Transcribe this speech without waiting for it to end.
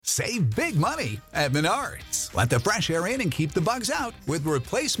Save big money at Menards. Let the fresh air in and keep the bugs out with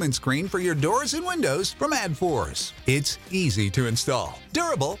replacement screen for your doors and windows from AdForce. It's easy to install,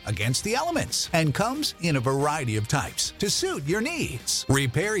 durable against the elements, and comes in a variety of types to suit your needs.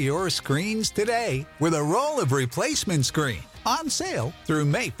 Repair your screens today with a roll of replacement screen on sale through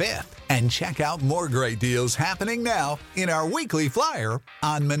May 5th. And check out more great deals happening now in our weekly flyer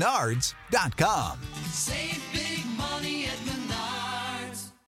on Menards.com. Save big money at Menards.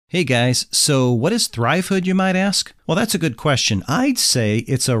 Hey guys, so what is Thrivehood, you might ask? Well, that's a good question. I'd say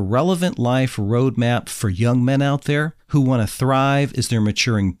it's a relevant life roadmap for young men out there who want to thrive as they're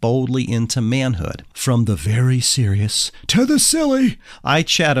maturing boldly into manhood. From the very serious to the silly, I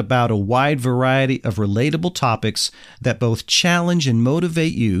chat about a wide variety of relatable topics that both challenge and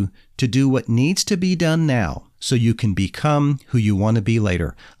motivate you to do what needs to be done now so you can become who you want to be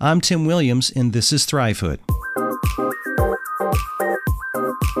later. I'm Tim Williams, and this is Thrivehood.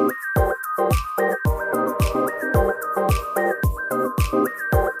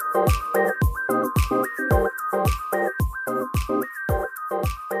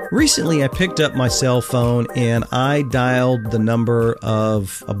 Recently, I picked up my cell phone and I dialed the number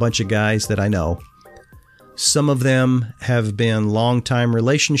of a bunch of guys that I know. Some of them have been long-time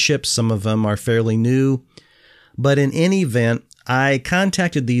relationships. Some of them are fairly new. But in any event, I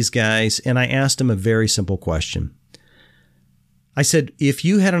contacted these guys and I asked them a very simple question. I said, if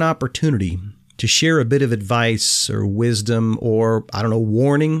you had an opportunity to share a bit of advice or wisdom or,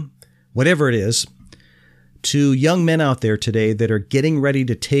 warning, whatever it is, to young men out there today that are getting ready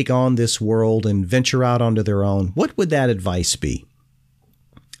to take on this world and venture out onto their own, what would that advice be?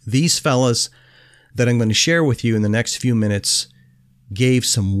 These fellas that I'm going to share with you in the next few minutes gave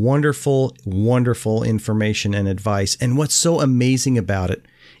some wonderful, wonderful information and advice. And what's so amazing about it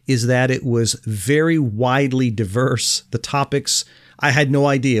is that it was very widely diverse. The topics, I had no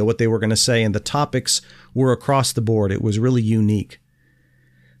idea what they were going to say, and the topics were across the board. It was really unique.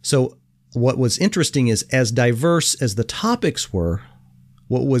 So what was interesting is, as diverse as the topics were,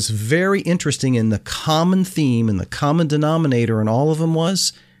 what was very interesting in the common theme and the common denominator in all of them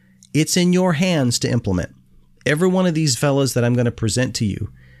was, it's in your hands to implement. Every one of these fellas that I'm going to present to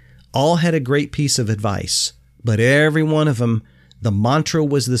you all had a great piece of advice, but every one of them, the mantra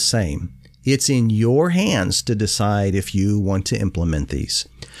was the same. It's in your hands to decide if you want to implement these.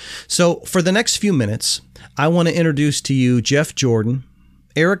 So for the next few minutes, I want to introduce to you Jeff Jordan,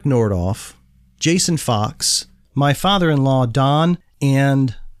 Eric Nordoff, Jason Fox, my father-in-law, Don,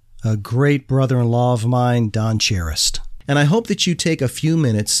 and a great brother-in-law of mine, Don Cherist. And I hope that you take a few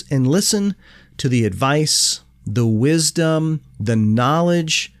minutes and listen to the advice, the wisdom, the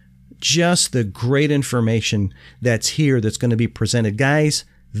knowledge, just the great information that's here that's going to be presented. Guys,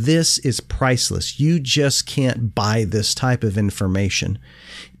 this is priceless. You just can't buy this type of information.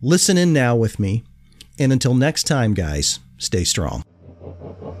 Listen in now with me. And until next time, guys, stay strong.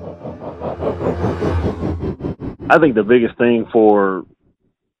 I think the biggest thing for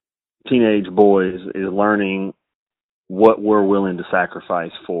teenage boys is learning what we're willing to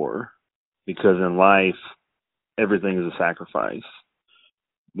sacrifice for, because in life, everything is a sacrifice.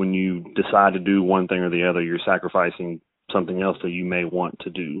 When you decide to do one thing or the other, you're sacrificing something else that you may want to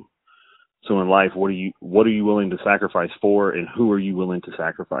do. So in life, what are you willing to sacrifice for, and who are you willing to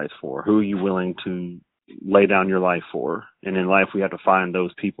sacrifice for? Who are you willing to lay down your life for? And in life, we have to find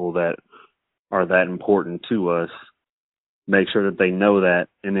those people that are that important to us, make sure that they know that,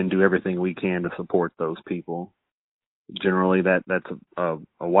 and then do everything we can to support those people. Generally, that's a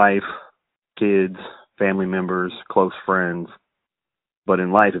wife, kids, family members, close friends. But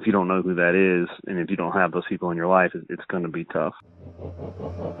in life, if you don't know who that is, and if you don't have those people in your life, it's going to be tough.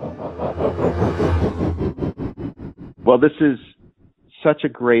 Well, this is such a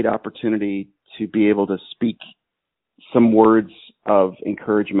great opportunity to be able to speak some words of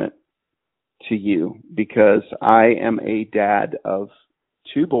encouragement to you, because I am a dad of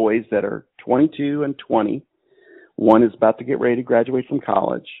two boys that are 22 and 20. One is about to get ready to graduate from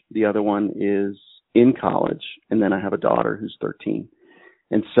college. The other one is in college. And then I have a daughter who's 13.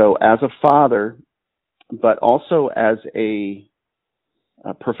 And so as a father, but also as a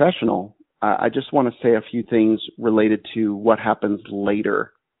professional, I just want to say a few things related to what happens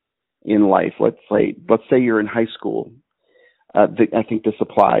later in life. Let's say you're in high school. I think this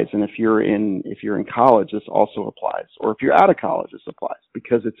applies. And if you're in college, this also applies. Or if you're out of college, this applies,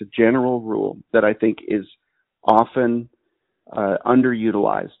 because it's a general rule that I think is often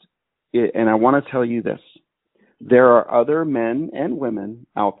underutilized. And I want to tell you this. There are other men and women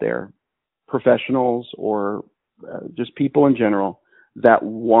out there, professionals or just people in general, that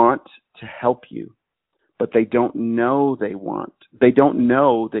want to help you, but they don't know they want they don't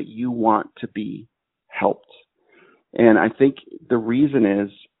know that you want to be helped. And I think the reason is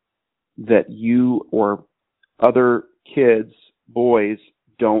that you or other kids, boys,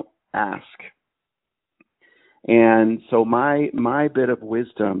 don't ask. And so my bit of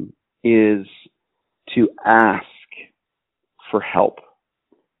wisdom is to ask for help.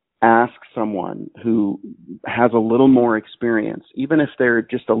 Ask someone who has a little more experience, even if they're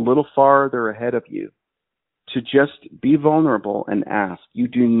just a little farther ahead of you, to just be vulnerable and ask. You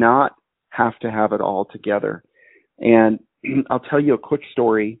do not have to have it all together. And I'll tell you a quick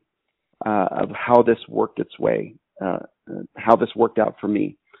story of how this worked its way, how this worked out for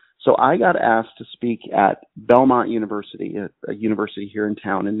me. So I got asked to speak at Belmont University, a university here in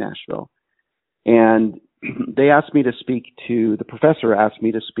town in Nashville. And they asked me to speak to, the professor asked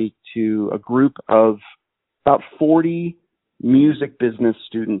me to speak to a group of about 40 music business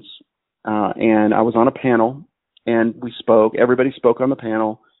students. And I was on a panel and we spoke, everybody spoke on the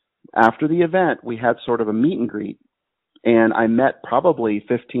panel. After the event, we had sort of a meet and greet, and I met probably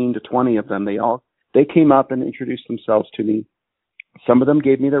 15 to 20 of them. They came up and introduced themselves to me. Some of them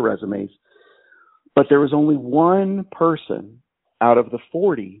gave me their resumes, but there was only one person out of the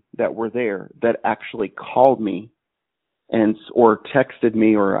 40 that were there that actually called me or texted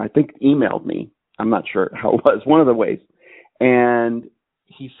me, or I think emailed me. I'm not sure how it was, one of the ways. And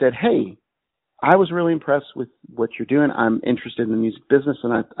he said, "Hey, I was really impressed with what you're doing. I'm interested in the music business,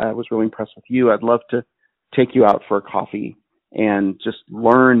 and I was really impressed with you. I'd love to take you out for a coffee and just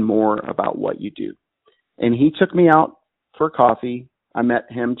learn more about what you do." And he took me out for coffee. I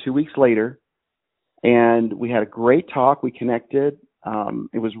met him 2 weeks later, and we had a great talk. We connected.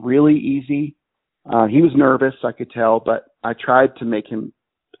 It was really easy. He was nervous, I could tell, but I tried to make him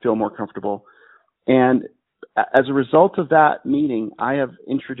feel more comfortable. And as a result of that meeting, I have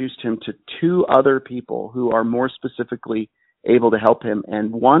introduced him to 2 other people who are more specifically able to help him.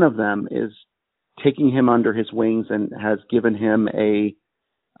 And one of them is taking him under his wings and has given him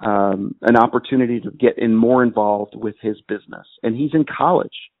an opportunity to get more involved with his business. And he's in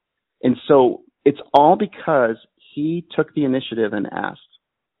college. And so it's all because he took the initiative and asked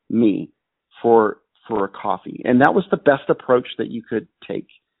me for a coffee. And that was the best approach that you could take,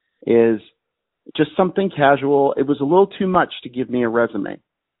 is just something casual. It was a little too much to give me a resume,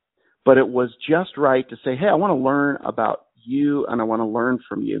 but it was just right to say, "Hey, I want to learn about you and I want to learn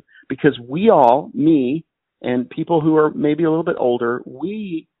from you." Because we all, me and people who are maybe a little bit older,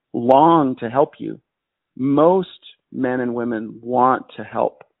 we long to help you. Most men and women want to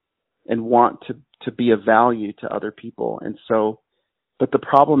help and want to be of value to other people. And so, but the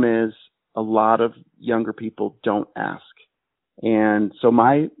problem is a lot of younger people don't ask. And so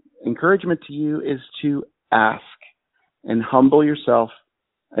my encouragement to you is to ask and humble yourself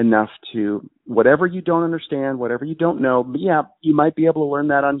enough to, whatever you don't understand, whatever you don't know, yeah, you might be able to learn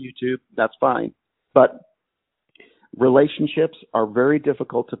that on YouTube. That's fine. But relationships are very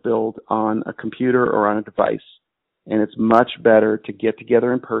difficult to build on a computer or on a device. And it's much better to get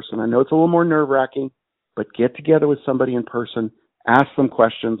together in person. I know it's a little more nerve-wracking, but get together with somebody in person, ask them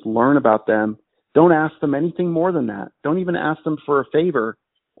questions, learn about them. Don't ask them anything more than that. Don't even ask them for a favor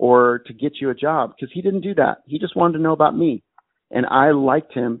or to get you a job, because he didn't do that. He just wanted to know about me. And I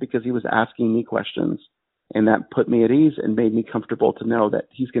liked him because he was asking me questions, and that put me at ease and made me comfortable to know that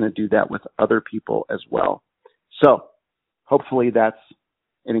he's going to do that with other people as well. So hopefully that's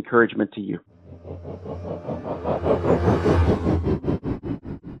an encouragement to you.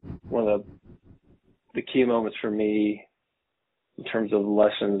 One of the key moments for me in terms of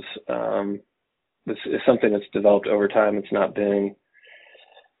lessons, this is something that's developed over time. It's not been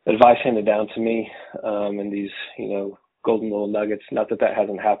advice handed down to me, and these, golden little nuggets. Not that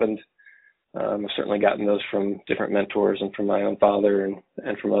hasn't happened. I've certainly gotten those from different mentors and from my own father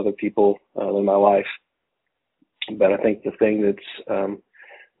and from other people in my life. But I think the thing that's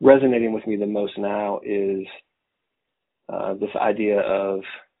resonating with me the most now is this idea of,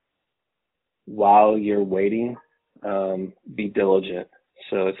 while you're waiting, be diligent.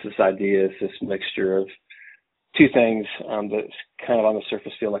 So it's this idea, it's this mixture of 2 things that's kind of on the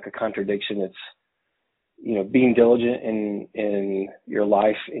surface feel like a contradiction. It's, being diligent in your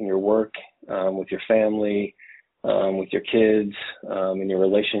life, in your work, with your family, with your kids, in your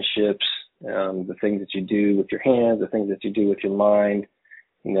relationships, the things that you do with your hands, the things that you do with your mind.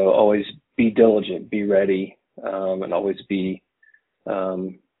 Always be diligent, be ready, and always be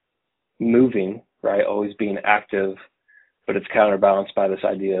moving, right? Always being active, but it's counterbalanced by this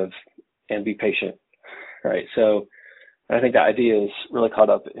idea of, and be patient, right? So I think the idea is really caught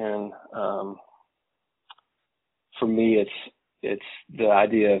up in, for me, it's the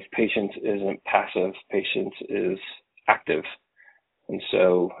idea of patience isn't passive. Patience is active. And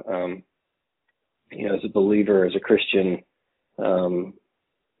so, as a believer, as a Christian,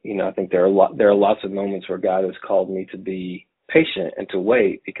 I think there are lots of moments where God has called me to be patient and to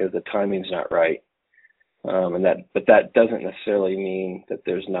wait because the timing's not right. But that doesn't necessarily mean that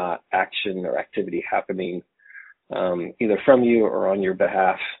there's not action or activity happening, either from you or on your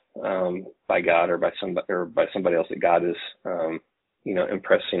behalf, by God or by somebody else that God is,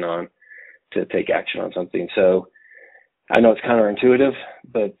 impressing on to take action on something. So I know it's counterintuitive,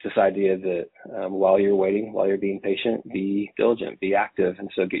 but this idea that while you're waiting, while you're being patient, be diligent, be active, and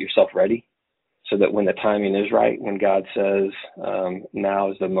so get yourself ready so that when the timing is right, when God says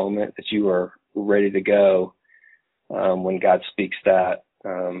now is the moment that you are ready to go, when God speaks that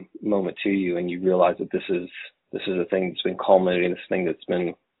moment to you and you realize that this is a thing that's been culminating, this thing that's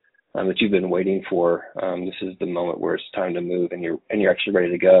been that you've been waiting for, this is the moment where it's time to move and you're actually ready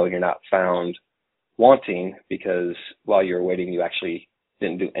to go and you're not found wanting because while you were waiting, you actually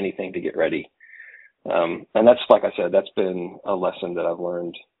didn't do anything to get ready. And that's, like I said, that's been a lesson that I've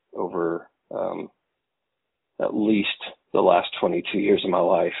learned over at least the last 22 years of my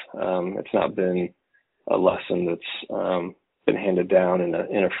life. It's not been a lesson that's been handed down in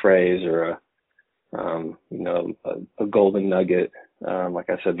a phrase or a golden nugget. Like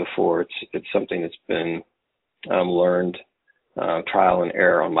I said before, it's something that's been learned, trial and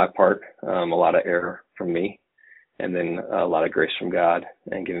error on my part, a lot of error from me, and then a lot of grace from God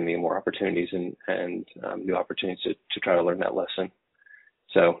and giving me more opportunities and new opportunities to try to learn that lesson.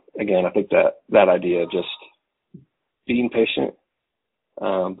 So again, I think that idea of just being patient,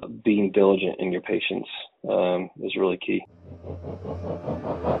 being diligent in your patience is really key.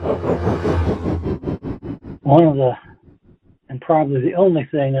 One of and probably the only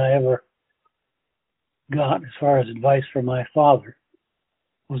thing I ever got as far as advice from my father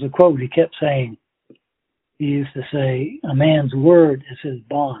was a quote he kept saying. He used to say, "A man's word is his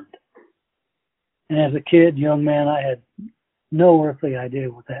bond." And as a kid, young man, I had no earthly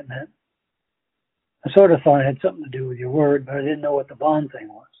idea what that meant. I sort of thought it had something to do with your word, but I didn't know what the bond thing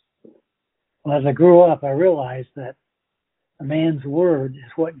was. Well, as I grew up, I realized that a man's word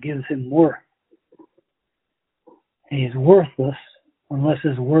is what gives him worth. He is worthless unless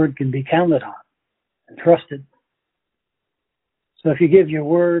his word can be counted on and trusted. So if you give your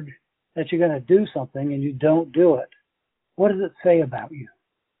word that you're going to do something and you don't do it, what does it say about you?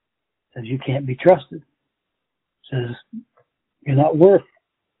 It says you can't be trusted. It says you're not worth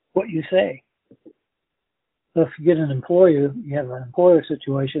what you say. So if you get an employer, you have an employer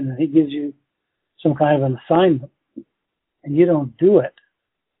situation and he gives you some kind of an assignment and you don't do it,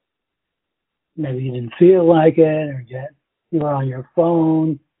 maybe you didn't feel like it, or you were on your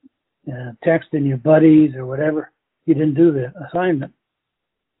phone, texting your buddies or whatever, you didn't do the assignment.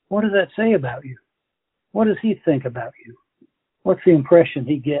 What does that say about you? What does he think about you? What's the impression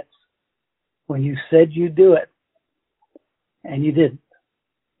he gets when you said you'd do it and you didn't?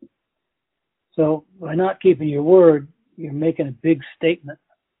 So by not keeping your word, you're making a big statement.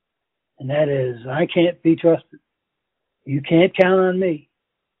 And that is, I can't be trusted. You can't count on me.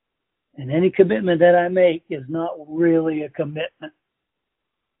 And any commitment that I make is not really a commitment.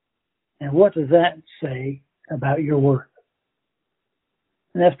 And what does that say about your worth?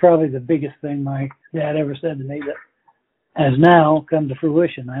 And that's probably the biggest thing my dad ever said to me that has now come to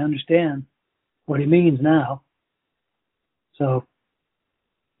fruition. I understand what he means now. So,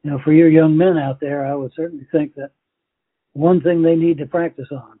 for your young men out there, I would certainly think that one thing they need to practice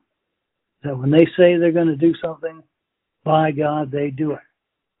on is that when they say they're going to do something, by God, they do it.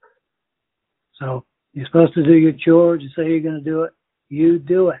 So you're supposed to do your chores. You say you're going to do it. You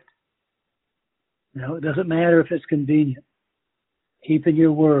do it. It doesn't matter if it's convenient. Keeping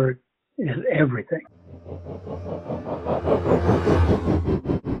your word is everything.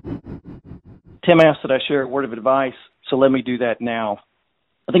 Tim asked that I share a word of advice, so let me do that now.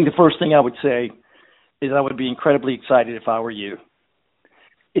 I think the first thing I would say is I would be incredibly excited if I were you.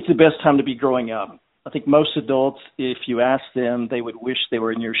 It's the best time to be growing up. I think most adults, if you ask them, they would wish they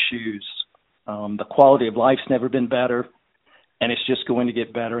were in your shoes. The quality of life's never been better, and it's just going to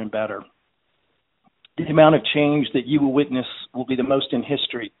get better and better. The amount of change that you will witness will be the most in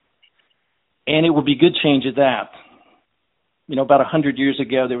history, and it will be good change at that. About 100 years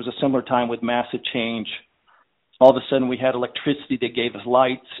ago, there was a similar time with massive change. All of a sudden, we had electricity that gave us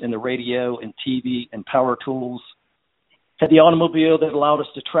lights and the radio and TV and power tools. Had the automobile that allowed us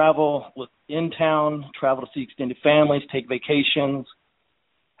to travel in town, travel to see extended families, take vacations.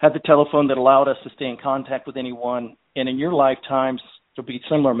 Had the telephone that allowed us to stay in contact with anyone. And in your lifetimes, there'll be a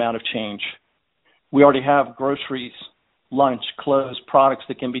similar amount of change. We already have groceries, lunch, clothes, products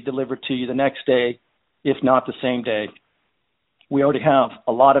that can be delivered to you the next day, if not the same day. We already have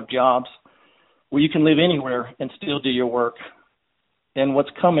a lot of jobs where you can live anywhere and still do your work. And what's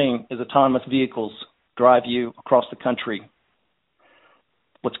coming is autonomous vehicles drive you across the country.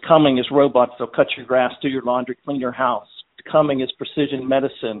 What's coming is robots that'll cut your grass, do your laundry, clean your house. What's coming is precision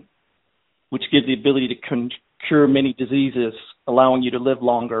medicine, which gives the ability to cure many diseases, allowing you to live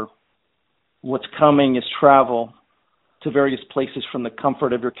longer. What's coming is travel to various places from the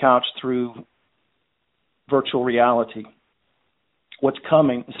comfort of your couch through virtual reality. What's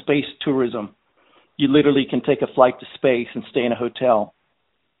coming is space tourism. You literally can take a flight to space and stay in a hotel.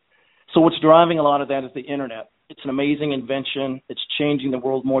 So what's driving a lot of that is the internet. It's an amazing invention. It's changing the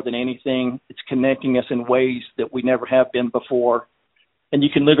world more than anything. It's connecting us in ways that we never have been before. And you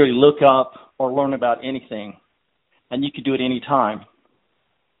can literally look up or learn about anything, and you can do it any time.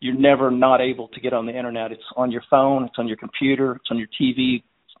 You're never not able to get on the internet. It's on your phone, it's on your computer, it's on your TV,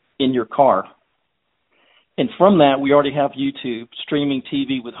 in your car. And from that, we already have YouTube, streaming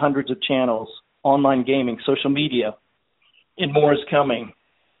TV with hundreds of channels, online gaming, social media, and more is coming.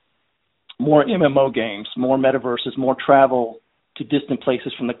 More MMO games, more metaverses, more travel to distant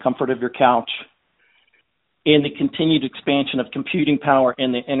places from the comfort of your couch. And the continued expansion of computing power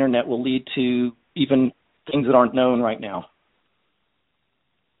in the internet will lead to even things that aren't known right now.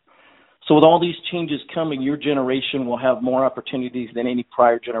 So with all these changes coming, your generation will have more opportunities than any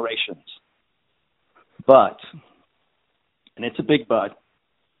prior generations. But, and it's a big but,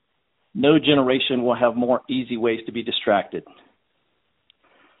 no generation will have more easy ways to be distracted.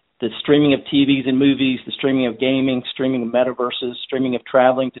 The streaming of TVs and movies, the streaming of gaming, streaming of metaverses, streaming of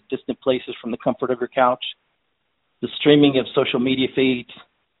traveling to distant places from the comfort of your couch, the streaming of social media feeds,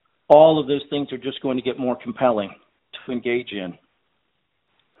 all of those things are just going to get more compelling to engage in.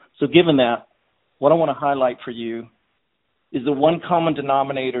 So given that, what I want to highlight for you is the one common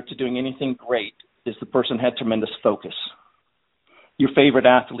denominator to doing anything great is the person had tremendous focus. Your favorite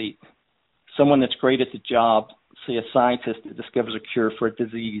athlete, someone that's great at the job, say a scientist that discovers a cure for a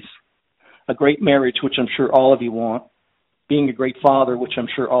disease, a great marriage, which I'm sure all of you want, being a great father, which I'm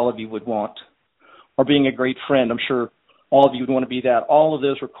sure all of you would want, or being a great friend, I'm sure all of you would want to be that. All of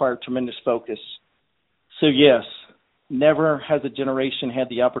those require tremendous focus. So yes, never has a generation had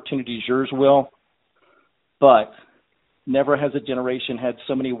the opportunities yours will, but never has a generation had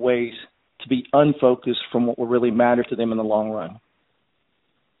so many ways to be unfocused from what will really matter to them in the long run.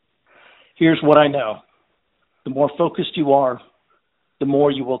 Here's what I know. The more focused you are, the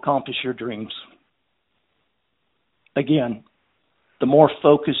more you will accomplish your dreams. Again, the more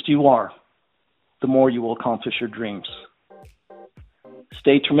focused you are, the more you will accomplish your dreams.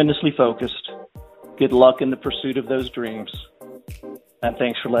 Stay tremendously focused. Good luck in the pursuit of those dreams. And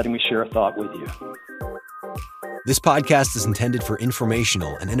thanks for letting me share a thought with you. This podcast is intended for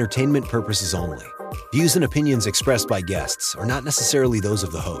informational and entertainment purposes only. Views and opinions expressed by guests are not necessarily those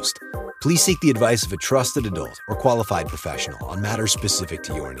of the host. Please seek the advice of a trusted adult or qualified professional on matters specific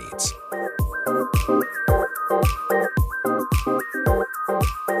to your needs.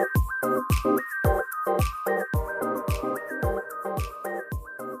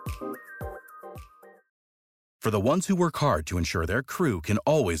 For the ones who work hard to ensure their crew can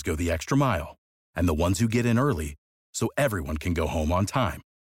always go the extra mile, and the ones who get in early so everyone can go home on time,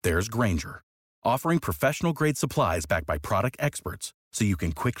 there's Grainger, offering professional-grade supplies backed by product experts so you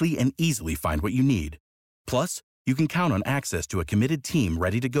can quickly and easily find what you need. Plus, you can count on access to a committed team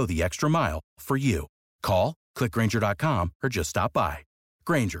ready to go the extra mile for you. Call, click Grainger.com, or just stop by.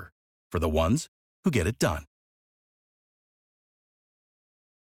 Grainger, for the ones who get it done.